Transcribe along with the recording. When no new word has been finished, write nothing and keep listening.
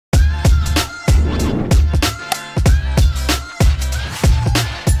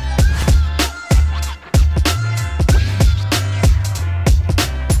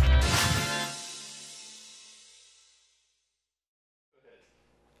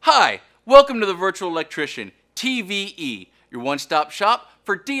Hi, welcome to the Virtual Electrician, TVE, your one-stop shop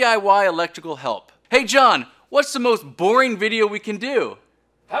for DIY electrical help. Hey John, what's the most boring video we can do?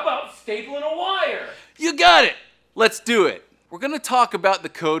 How about stapling a wire? You got it! Let's do it. We're going to talk about the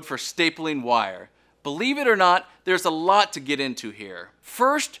code for stapling wire. Believe it or not, there's a lot to get into here.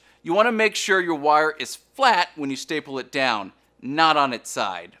 First, you want to make sure your wire is flat when you staple it down, not on its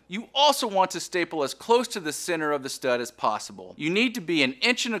side. You also want to staple as close to the center of the stud as possible. You need to be 1.25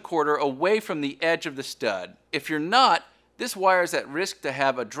 inches away from the edge of the stud. If you're not, this wire is at risk to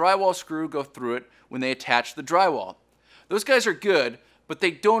have a drywall screw go through it when they attach the drywall. Those guys are good, but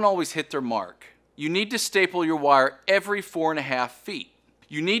they don't always hit their mark. You need to staple your wire every 4.5 feet.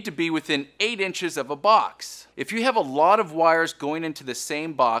 You need to be within 8 inches of a box. If you have a lot of wires going into the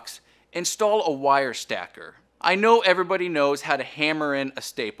same box, install a wire stacker. I know everybody knows how to hammer in a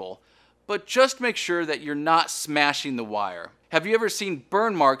staple, but just make sure that you're not smashing the wire. Have you ever seen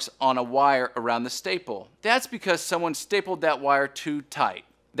burn marks on a wire around the staple? That's because someone stapled that wire too tight.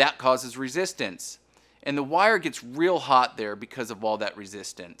 That causes resistance, and the wire gets real hot there because of all that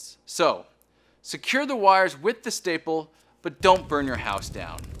resistance. So, secure the wires with the staple, but don't burn your house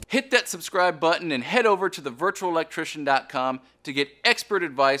down. Hit that subscribe button and head over to thevirtualelectrician.com to get expert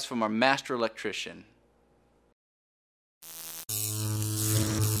advice from our master electrician.